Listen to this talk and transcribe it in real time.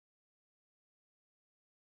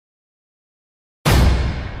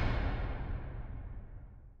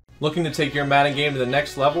Looking to take your Madden game to the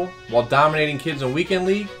next level while dominating kids in Weekend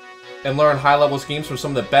League and learn high-level schemes from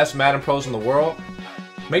some of the best Madden pros in the world?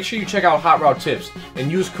 Make sure you check out Hot Route Tips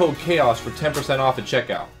and use code K-Aus for 10% off at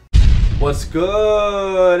checkout. What's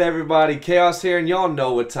good, everybody? K-Aus here, and y'all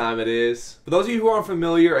know what time it is. For those of you who aren't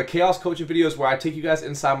familiar, a K-Aus coaching video is where I take you guys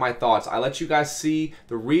inside my thoughts. I let you guys see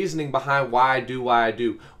the reasoning behind why I do, why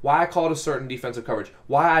I called a certain defensive coverage,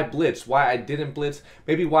 why I blitzed, why I didn't blitz,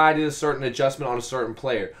 maybe why I did a certain adjustment on a certain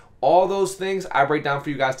player. All those things I break down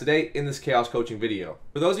for you guys today in this K-Aus coaching video.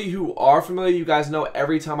 For those of you who are familiar, you guys know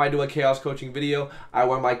every time I do a K-Aus coaching video, I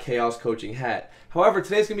wear my K-Aus coaching hat. However,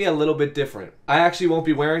 today's going to be a little bit different. I actually won't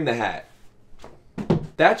be wearing the hat.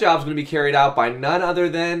 That job's going to be carried out by none other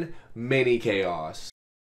than Mini K-Aus.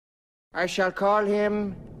 I shall call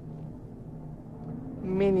him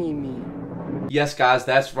Mini-Me. Yes, guys,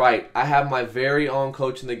 that's right. I have my very own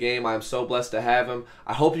coach in the game. I'm so blessed to have him.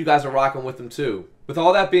 I hope you guys are rocking with him too. With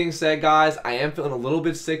all that being said, guys, I am feeling a little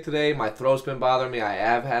bit sick today. My throat's been bothering me. I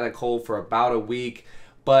have had a cold for about a week.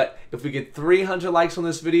 But if we get 300 likes on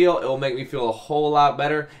this video, it will make me feel a whole lot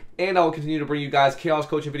better. And I will continue to bring you guys K-Aus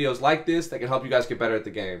coaching videos like this that can help you guys get better at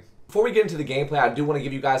the game. Before we get into the gameplay, I do want to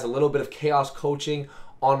give you guys a little bit of K-Aus coaching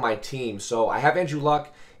on my team. So I have Andrew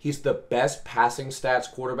Luck. He's the best passing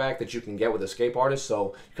stats quarterback that you can get with Escape Artist.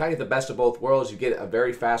 So you kind of get the best of both worlds. You get a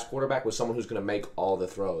very fast quarterback with someone who's going to make all the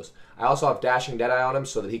throws. I also have Dashing Deadeye on him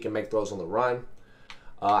so that he can make throws on the run.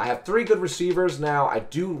 I have 3 good receivers now. I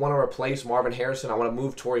do want to replace Marvin Harrison. I want to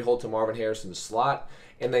move Torrey Holt to Marvin Harrison's slot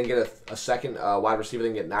and then get a second wide receiver,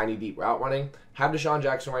 then get 90 deep route running. Have Deshaun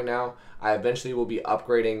Jackson right now. I eventually will be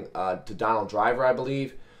upgrading to Donald Driver, I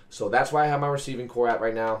believe. So that's why I have my receiving core at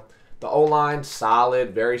right now. The O-line,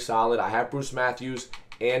 solid, very solid. I have Bruce Matthews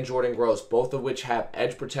and Jordan Gross, both of which have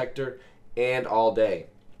edge protector and all day.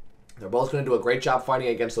 They're both going to do a great job fighting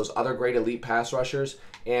against those other great elite pass rushers.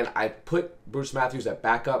 And I put Bruce Matthews at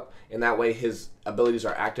backup, and that way his abilities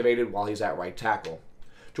are activated while he's at right tackle.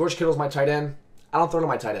 George Kittle's my tight end. I don't throw to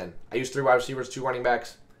my tight end. I use 3 wide receivers, 2 running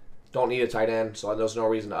backs. Don't need a tight end, so there's no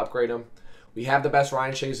reason to upgrade him. We have the best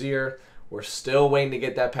Ryan Shazier. We're still waiting to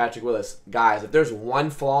get that Patrick Willis. Guys, if there's one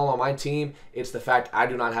flaw on my team, it's the fact I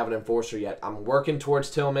do not have an enforcer yet. I'm working towards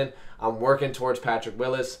Tillman. I'm working towards Patrick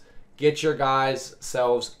Willis. Get your guys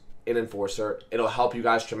selves an enforcer. It'll help you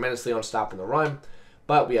guys tremendously on stopping the run.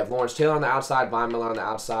 But we have Lawrence Taylor on the outside, Von Miller on the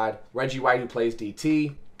outside, Reggie White who plays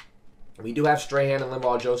DT. We do have Strahan and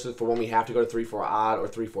Limbaugh Joseph for when we have to go to 3-4 odd or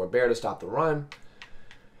 3-4 bear to stop the run.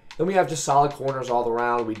 Then we have just solid corners all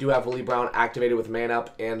around. We do have Willie Brown activated with man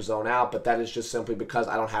up and zone out, but that is just simply because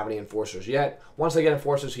I don't have any enforcers yet. Once I get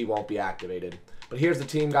enforcers, he won't be activated. But here's the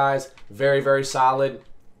team, guys. Very, very solid.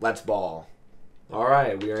 Let's ball. All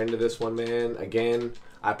right, we are into this one, man. Again,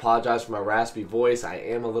 I apologize for my raspy voice. I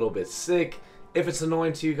am a little bit sick. If it's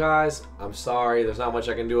annoying to you guys, I'm sorry. There's not much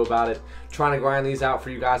I can do about it. Trying to grind these out for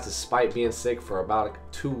you guys despite being sick for about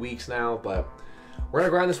 2 weeks now, but we're going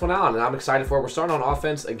to grind this one out, and I'm excited for it. We're starting on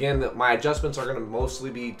offense. Again, my adjustments are going to mostly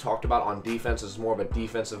be talked about on defense. This is more of a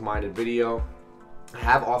defensive-minded video. I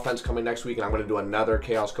have offense coming next week, and I'm going to do another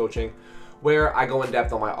K-Aus coaching where I go in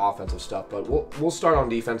depth on my offensive stuff. But we'll start on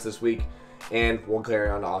defense this week, and we'll carry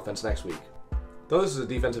on to offense next week. Though this is a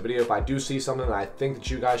defensive video, if I do see something that I think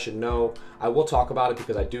that you guys should know, I will talk about it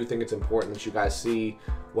because I do think it's important that you guys see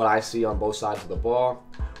what I see on both sides of the ball.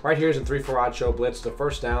 Right here is a 3-4 odd show blitz to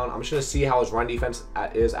first down. I'm just going to see how his run defense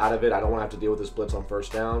is out of it. I don't want to have to deal with this blitz on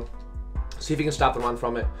first down. See if he can stop the run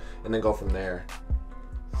from it and then go from there.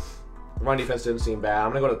 The run defense didn't seem bad.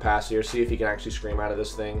 I'm going to go to the pass here, see if he can actually scream out of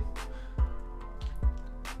this thing.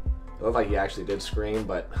 It looked like he actually did scream,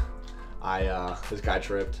 but this guy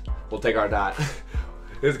tripped. We'll take our dot.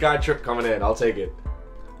 This guy tripped coming in. I'll take it.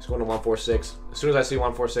 He's going to 1-4-6. As soon as I see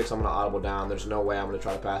 1-4-6, I'm going to audible down. There's no way I'm going to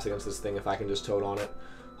try to pass against this thing if I can just tote on it.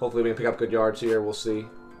 Hopefully we can pick up good yards here. We'll see.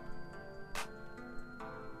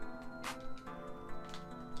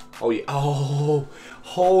 Oh, yeah. Oh,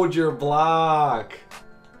 hold your block.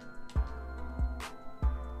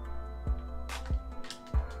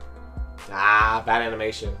 Ah, bad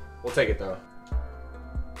animation. We'll take it, though.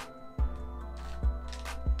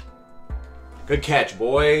 Good catch,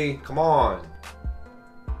 boy. Come on.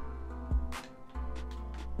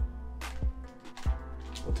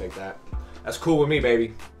 We'll take that. That's cool with me,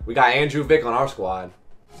 baby. We got Andrew Vick on our squad.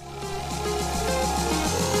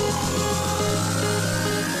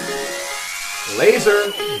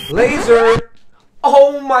 Laser. Laser.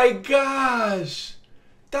 Oh, my gosh.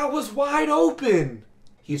 That was wide open.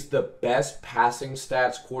 He's the best passing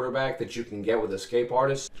stats quarterback that you can get with Escape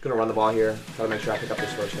Artist. Just going to run the ball here. Try to make sure I pick up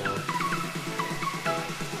this first down.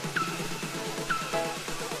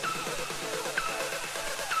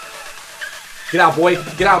 Get out, boy.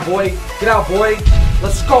 Get out, boy. Get out, boy.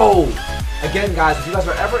 Let's go. Again, guys, if you guys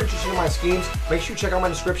are ever interested in my schemes, make sure you check out my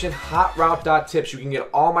description, hotroute.tips. You can get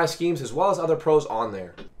all my schemes as well as other pros on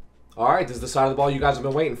there. All right, this is the side of the ball you guys have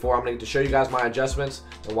been waiting for. I'm going to show you guys my adjustments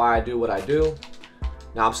and why I do what I do.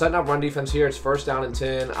 Now, I'm setting up run defense here. It's 1st down and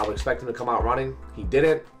 10. I would expect him to come out running. He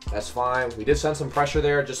didn't. That's fine. We did send some pressure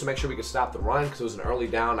there just to make sure we could stop the run because it was an early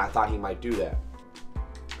down. I thought he might do that.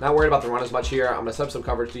 Not worried about the run as much here. I'm going to set up some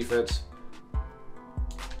coverage defense.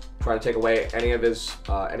 Try to take away any of his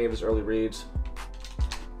early reads.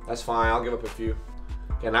 That's fine. I'll give up a few.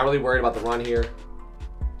 Again, not really worried about the run here.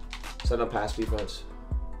 Setting up pass defense.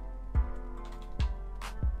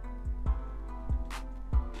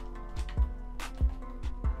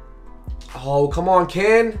 Oh, come on,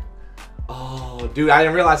 Ken. Oh, dude, I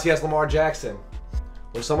didn't realize he has Lamar Jackson.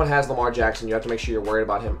 When someone has Lamar Jackson, you have to make sure you're worried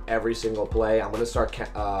about him every single play. I'm gonna start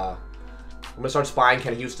spying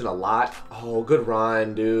Ken Houston a lot. Oh, good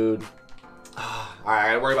run, dude. All right, I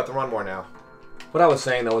gotta worry about the run more now. What I was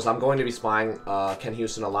saying, though, is I'm going to be spying Ken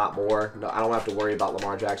Houston a lot more. No, I don't have to worry about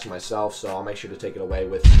Lamar Jackson myself, so I'll make sure to take it away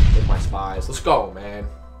with my spies. Let's go, man.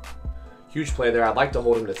 Huge play there. I'd like to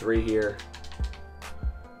hold him to 3 here.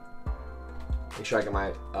 Make sure I get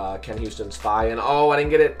my Ken Houston spy in. Oh, I didn't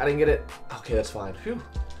get it. I didn't get it. Okay, that's fine. Phew.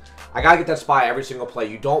 I got to get that spy every single play.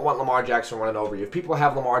 You don't want Lamar Jackson running over you. If people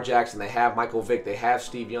have Lamar Jackson, they have Michael Vick, they have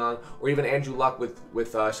Steve Young, or even Andrew Luck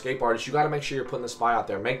with escape artists, you got to make sure you're putting the spy out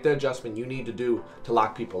there. Make the adjustment you need to do to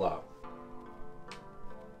lock people up.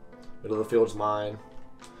 Middle of the field's mine.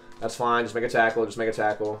 That's fine. Just make a tackle. Just make a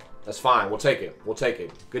tackle. That's fine. We'll take it. We'll take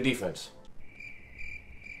it. Good defense.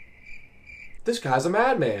 This guy's a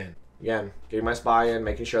madman. Again, getting my spy in,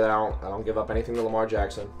 making sure that I don't give up anything to Lamar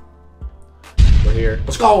Jackson. We're here.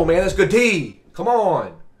 Let's go, man. That's good D. Come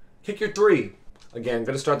on. Kick your 3. Again,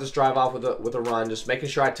 going to start this drive off with a run. Just making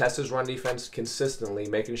sure I test his run defense consistently,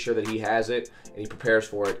 making sure that he has it and he prepares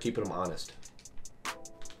for it, keeping him honest.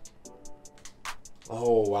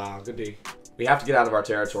 Oh, wow. Good D. We have to get out of our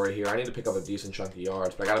territory here. I need to pick up a decent chunk of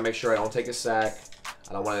yards, but I got to make sure I don't take a sack.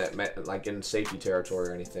 I don't want to like get in safety territory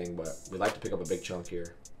or anything, but we'd like to pick up a big chunk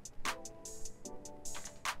here.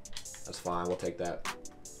 That's fine. We'll take that.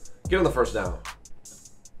 Get on the 1st down.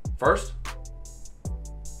 First?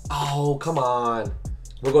 Oh, come on.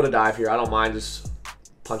 We'll go to dive here. I don't mind just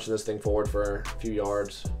punching this thing forward for a few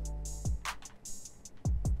yards.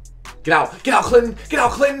 Get out. Get out, Clinton. Get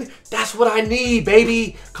out, Clinton. That's what I need,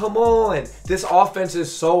 baby. Come on. This offense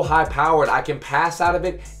is so high-powered. I can pass out of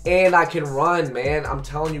it, and I can run, man. I'm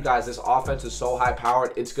telling you guys, this offense is so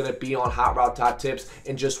high-powered. It's going to be on Hot Route Top Tips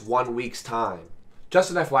in just 1 week's time. Just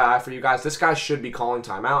an FYI for you guys, this guy should be calling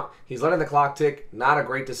timeout. He's letting the clock tick. Not a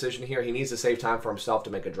great decision here. He needs to save time for himself to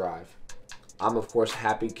make a drive. I'm, of course,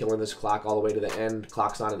 happy killing this clock all the way to the end.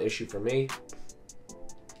 Clock's not an issue for me.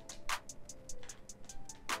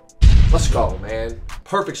 Let's go, man.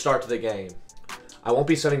 Perfect start to the game. I won't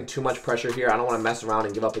be setting too much pressure here. I don't want to mess around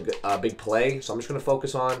and give up a big play. So I'm just going to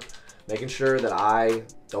focus on making sure that I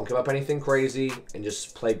don't give up anything crazy and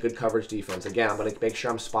just play good coverage defense. Again, I'm going to make sure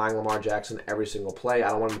I'm spying Lamar Jackson every single play. I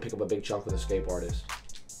don't want him to pick up a big chunk with escape artists.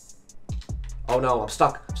 Oh, no. I'm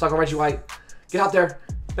stuck. I'm stuck on Reggie White. Get out there.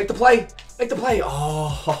 Make the play. Make the play. Oh,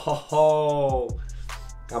 ho, ho, ho.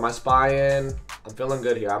 Got my spy in. I'm feeling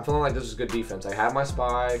good here. I'm feeling like this is good defense. I have my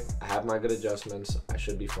spy. I have my good adjustments. I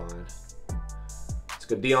should be fine. It's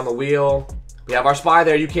good D on the wheel. We have our spy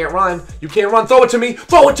there. You can't run. You can't run. Throw it to me.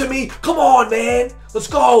 Throw it to me. Come on, man. Let's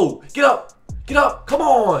go. Get up. Get up. Come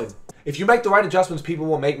on. If you make the right adjustments, people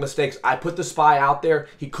will make mistakes. I put the spy out there.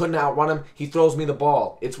 He couldn't outrun him. He throws me the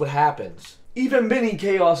ball. It's what happens. Even mini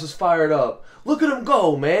K-Aus is fired up. Look at him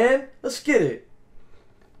go, man. Let's get it.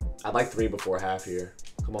 I'd like 3 before half here.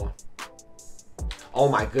 Come on. Oh,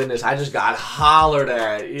 my goodness. I just got hollered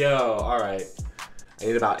at. Yo. All right. I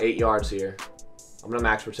need about 8 yards here. I'm going to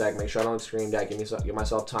max protect. Make sure I don't scream that. Give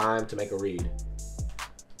myself time to make a read.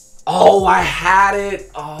 Oh, I had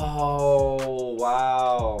it. Oh,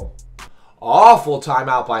 wow. Awful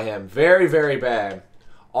timeout by him. Very, very bad.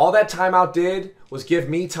 All that timeout did was give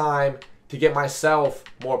me time to get myself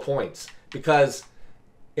more points. Because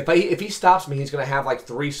if he stops me, he's going to have like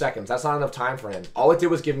 3 seconds. That's not enough time for him. All it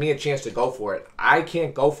did was give me a chance to go for it. I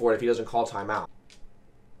can't go for it if he doesn't call timeout.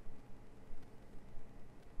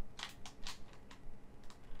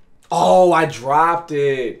 Oh, I dropped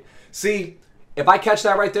it. See, if I catch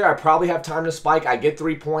that right there, I probably have time to spike. I get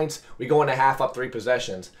 3 points. We go into half up 3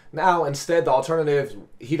 possessions. Now, instead, the alternative,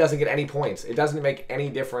 he doesn't get any points. It doesn't make any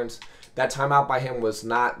difference. That timeout by him was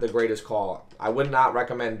not the greatest call. I would not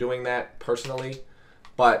recommend doing that personally.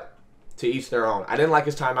 But to each their own. I didn't like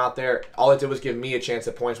his time out there. All it did was give me a chance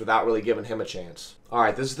at points without really giving him a chance. All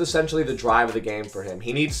right, this is essentially the drive of the game for him.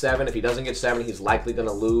 He needs 7. If he doesn't get 7, he's likely going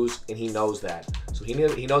to lose, and he knows that. So he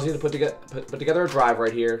knows he needs to put together a drive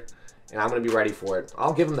right here, and I'm going to be ready for it.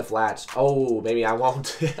 I'll give him the flats. Oh, maybe I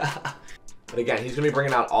won't. But again, he's going to be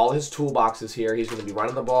bringing out all his toolboxes here. He's going to be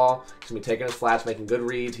running the ball. He's going to be taking his flats, making good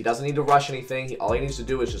reads. He doesn't need to rush anything. All he needs to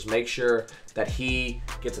do is just make sure that he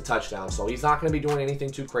gets a touchdown. So he's not going to be doing anything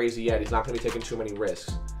too crazy yet. He's not going to be taking too many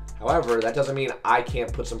risks. However, that doesn't mean I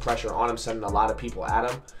can't put some pressure on him, sending a lot of people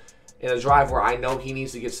at him. In a drive where I know he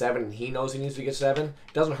needs to get 7 and he knows he needs to get 7,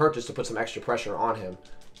 it doesn't hurt just to put some extra pressure on him.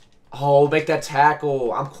 Oh, make that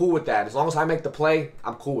tackle. I'm cool with that. As long as I make the play,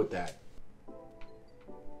 I'm cool with that.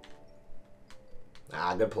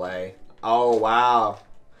 Ah, good play. Oh, wow.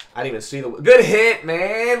 I didn't even see the... Good hit,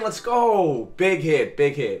 man. Let's go. Big hit.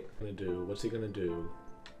 Big hit. What's he going to do?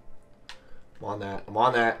 I'm on that. I'm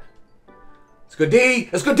on that. It's good D.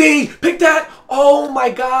 It's good D. Pick that. Oh, my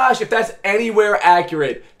gosh. If that's anywhere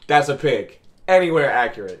accurate, that's a pick. Anywhere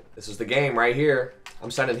accurate. This is the game right here. I'm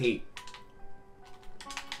sending heat.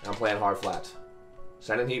 I'm playing hard flats.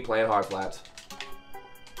 Sending heat, playing hard flats.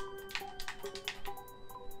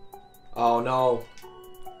 Oh, no.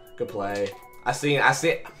 Good play. I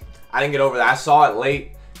didn't get over that. I saw it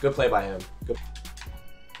late. Good play by him.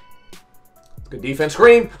 Good defense.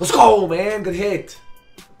 Scream. Let's go, man. Good hit.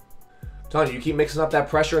 I'm telling you, you keep mixing up that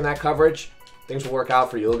pressure and that coverage, things will work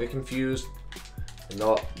out for you. You'll get confused, and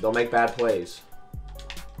they'll make bad plays.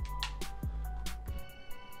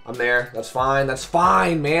 I'm there. That's fine. That's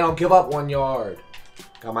fine, man. I'll give up 1 yard.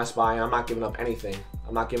 Got my spy. I'm not giving up anything.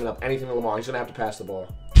 I'm not giving up anything to Lamar. He's going to have to pass the ball.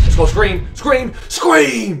 Let's go. Scream. Scream.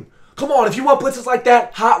 Scream. Come on. If you want blitzes like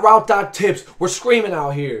that, hot route tips. We're screaming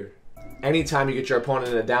out here. Anytime you get your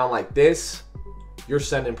opponent in a down like this, you're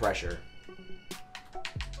sending pressure.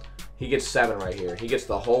 He gets 7 right here. He gets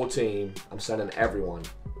the whole team. I'm sending everyone.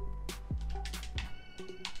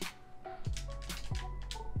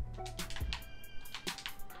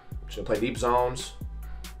 Should play deep zones.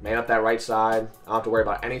 Man up that right side. I don't have to worry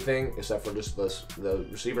about anything except for just the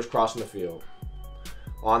receivers crossing the field.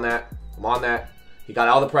 On that. I'm on that. He got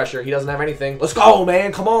all the pressure. He doesn't have anything. Let's go,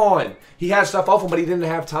 man. Come on. He had stuff open, but he didn't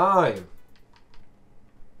have time.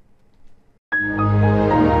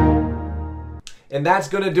 And that's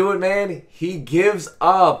going to do it, man. He gives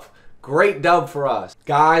up. Great dub for us.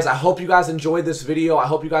 Guys, I hope you guys enjoyed this video. I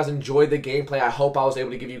hope you guys enjoyed the gameplay. I hope I was able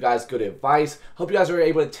to give you guys good advice. Hope you guys were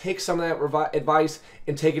able to take some of that advice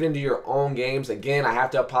and take it into your own games. Again, I have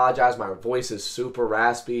to apologize. My voice is super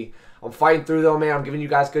raspy. I'm fighting through though, man. I'm giving you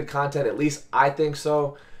guys good content. At least I think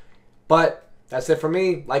so. But that's it for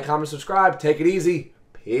me. Like, comment, subscribe. Take it easy.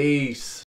 Peace.